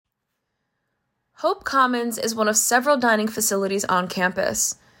Hope Commons is one of several dining facilities on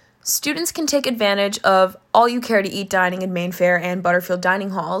campus. Students can take advantage of all-you-care-to-eat dining in Mainfair and Butterfield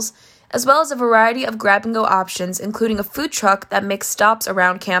dining halls, as well as a variety of grab-and-go options, including a food truck that makes stops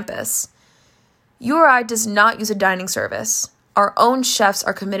around campus. URI does not use a dining service. Our own chefs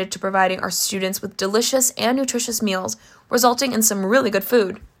are committed to providing our students with delicious and nutritious meals, resulting in some really good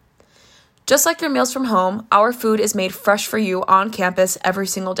food. Just like your meals from home, our food is made fresh for you on campus every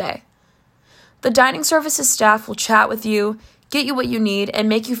single day. The dining services staff will chat with you, get you what you need, and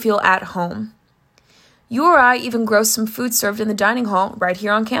make you feel at home. URI even grows some food served in the dining hall right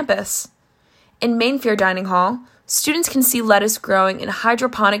here on campus. In Mainfair Dining Hall, students can see lettuce growing in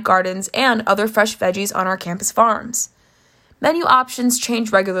hydroponic gardens and other fresh veggies on our campus farms. Menu options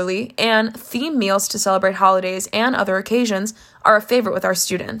change regularly, and theme meals to celebrate holidays and other occasions are a favorite with our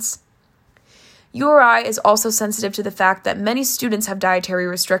students. URI is also sensitive to the fact that many students have dietary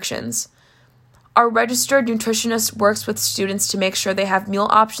restrictions. Our registered nutritionist works with students to make sure they have meal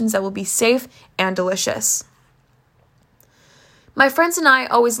options that will be safe and delicious. My friends and I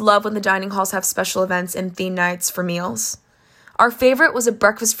always love when the dining halls have special events and theme nights for meals. Our favorite was a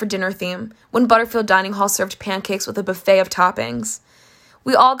breakfast for dinner theme, when Butterfield Dining Hall served pancakes with a buffet of toppings.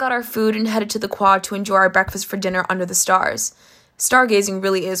 We all got our food and headed to the quad to enjoy our breakfast for dinner under the stars. Stargazing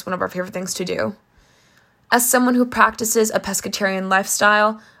really is one of our favorite things to do. As someone who practices a pescatarian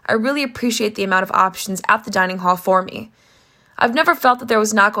lifestyle, I really appreciate the amount of options at the dining hall for me. I've never felt that there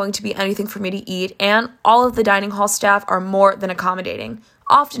was not going to be anything for me to eat, and all of the dining hall staff are more than accommodating,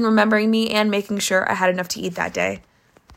 often remembering me and making sure I had enough to eat that day.